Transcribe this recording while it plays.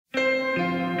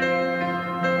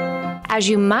As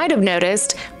you might have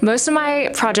noticed, most of my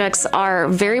projects are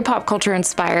very pop culture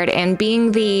inspired, and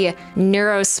being the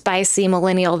neurospicy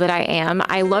millennial that I am,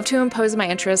 I love to impose my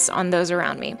interests on those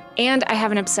around me. And I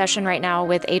have an obsession right now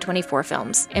with A24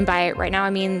 films. And by right now,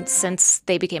 I mean since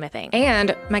they became a thing.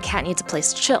 And my cat needs a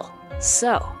place to chill.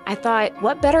 So I thought,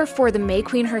 what better for the May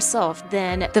Queen herself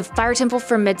than the fire temple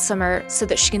from Midsommar so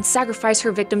that she can sacrifice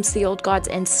her victims to the old gods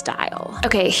in style.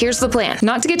 Okay, here's the plan.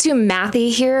 Not to get too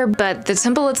mathy here, but the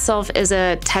temple itself is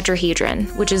a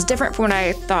tetrahedron, which is different from what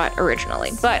I thought originally.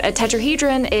 But a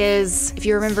tetrahedron is, if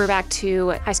you remember back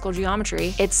to high school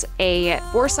geometry, it's a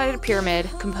four-sided pyramid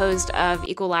composed of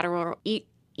equilateral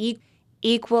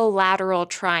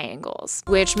triangles,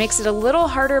 which makes it a little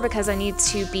harder because I need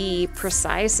to be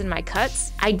precise in my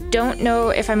cuts. I don't know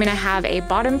if I'm gonna have a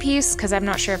bottom piece because I'm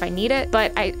not sure if I need it,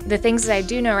 but the things that I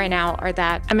do know right now are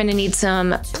that I'm gonna need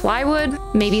some plywood,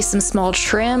 maybe some small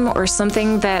trim or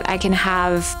something that I can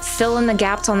have fill in the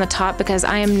gaps on the top because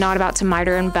I am not about to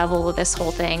miter and bevel this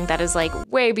whole thing. That is like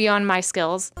way beyond my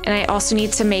skills. And I also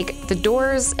need to make the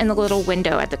doors and the little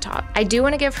window at the top. I do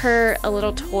want to give her a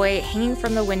little toy hanging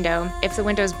from the window. If the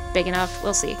window's big enough,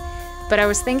 we'll see. But I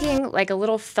was thinking like a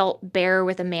little felt bear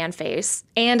with a man face,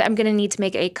 and I'm gonna need to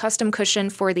make a custom cushion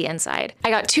for the inside. I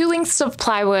got 2 lengths of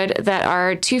plywood that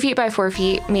are 2 feet by 4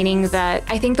 feet, meaning that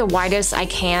I think the widest I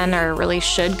can or really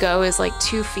should go is like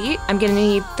 2 feet. I'm gonna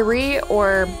need 3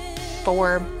 or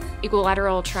 4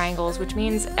 equilateral triangles, which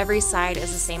means every side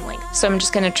is the same length. So I'm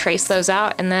just gonna trace those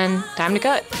out and then time to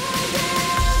cut.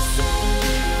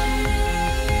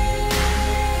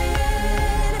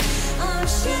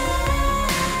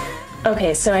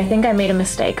 Okay, so I think I made a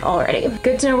mistake already.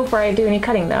 Good to know before I do any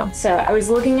cutting though. So I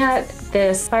was looking at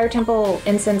this fire temple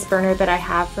incense burner that I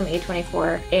have from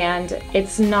A24, and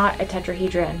it's not a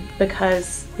tetrahedron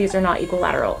because these are not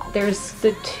equilateral. There's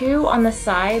the 2 on the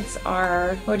sides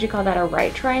are, what would you call that, a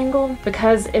right triangle?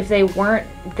 Because if they weren't,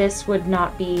 this would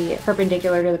not be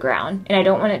perpendicular to the ground. And I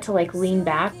don't want it to like lean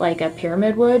back like a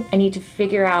pyramid would. I need to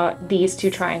figure out these 2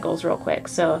 triangles real quick.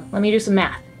 So let me do some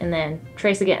math and then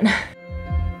trace again.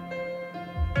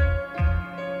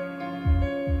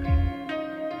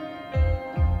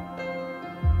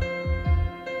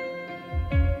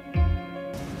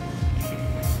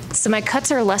 So my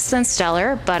cuts are less than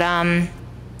stellar, but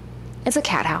it's a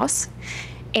cat house.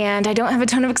 And I don't have a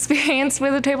ton of experience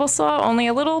with a table saw, only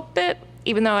a little bit,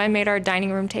 even though I made our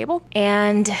dining room table.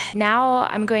 And now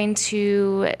I'm going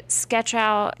to sketch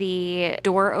out the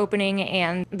door opening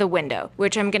and the window,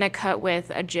 which I'm gonna cut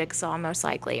with a jigsaw most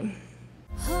likely.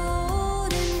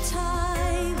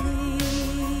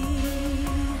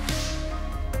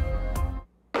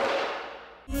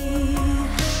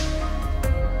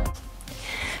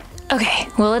 Okay,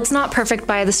 well, it's not perfect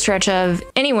by the stretch of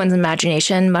anyone's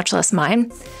imagination, much less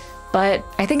mine, but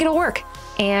I think it'll work.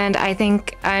 And I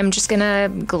think I'm just gonna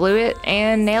glue it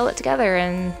and nail it together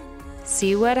and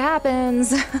see what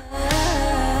happens.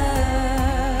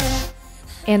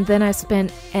 And then I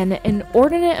spent an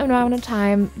inordinate amount of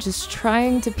time just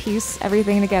trying to piece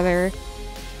everything together,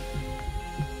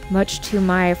 much to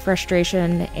my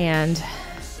frustration and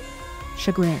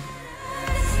chagrin.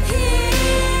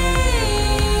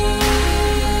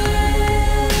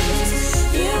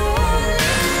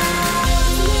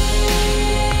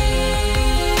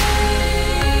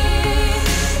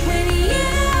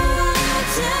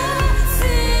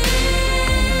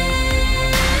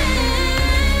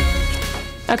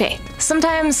 Okay,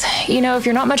 sometimes, you know, if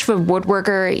you're not much of a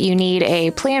woodworker, you need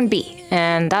a plan B,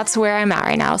 and that's where I'm at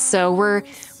right now. So we're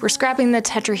scrapping the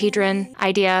tetrahedron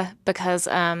idea because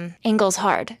angle's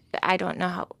hard. I don't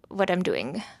know what I'm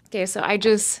doing. Okay, so I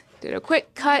just did a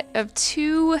quick cut of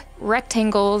 2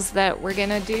 rectangles that we're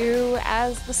gonna do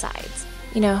as the sides.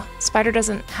 You know, Spider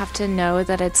doesn't have to know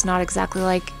that it's not exactly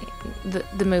like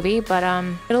the movie, but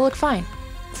it'll look fine.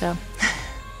 So,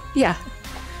 yeah.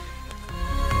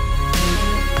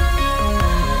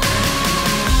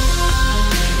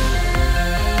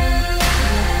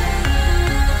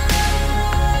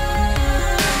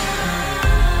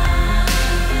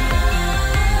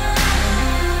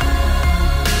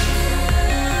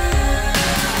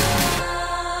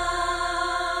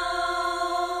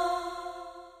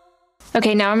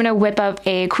 Okay, now I'm gonna whip up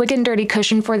a quick and dirty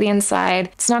cushion for the inside.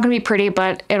 It's not gonna be pretty,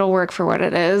 but it'll work for what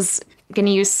it is. I'm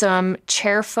gonna use some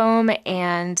chair foam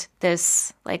and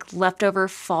this like leftover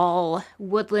fall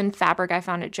woodland fabric I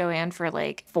found at Joann for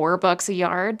like $4 a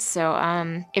yard.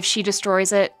 So if she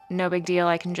destroys it, no big deal.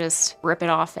 I can just rip it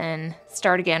off and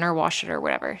start again or wash it or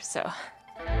whatever, so.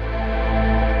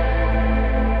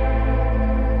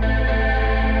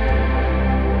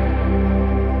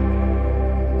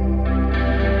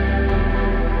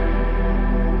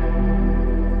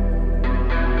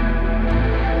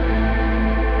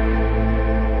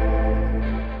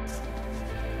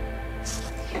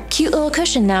 little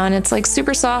cushion now, and it's like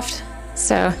super soft,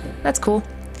 so that's cool.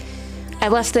 I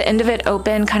left the end of it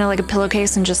open, kind of like a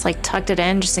pillowcase, and just like tucked it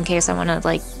in just in case I want to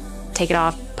like take it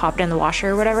off, pop it in the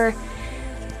washer or whatever.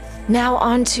 Now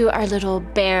on to our little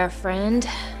bear friend.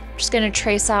 I'm just gonna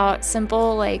trace out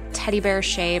simple like teddy bear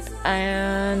shape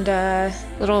and a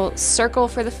little circle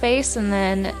for the face, and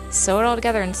then sew it all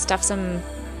together and stuff some,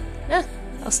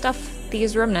 I'll stuff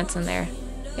these remnants in there.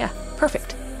 Yeah,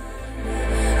 perfect.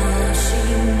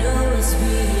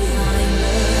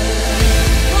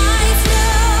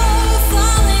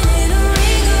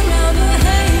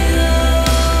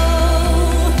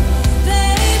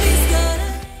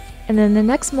 And then the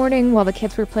next morning, while the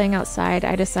kids were playing outside,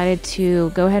 I decided to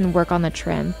go ahead and work on the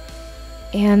trim.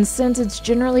 And since it's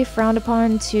generally frowned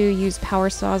upon to use power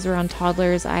saws around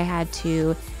toddlers, I had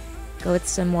to go with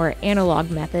some more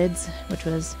analog methods, which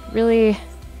was really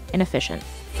inefficient.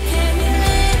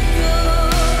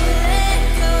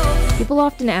 People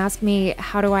often ask me,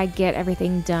 how do I get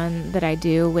everything done that I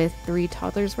do with 3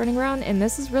 toddlers running around? And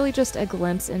this is really just a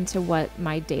glimpse into what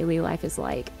my daily life is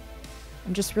like.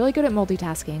 I'm just really good at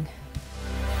multitasking.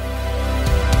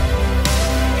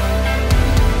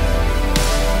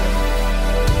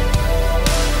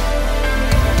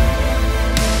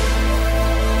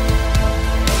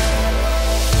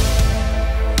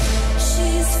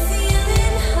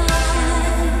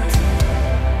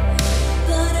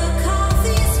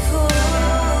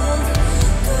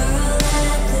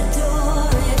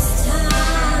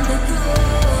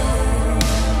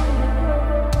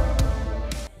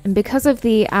 And because of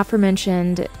the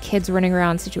aforementioned kids running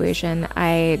around situation,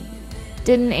 I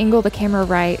didn't angle the camera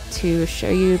right to show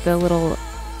you the little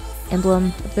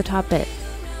emblem at the top, but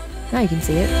now you can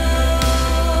see it.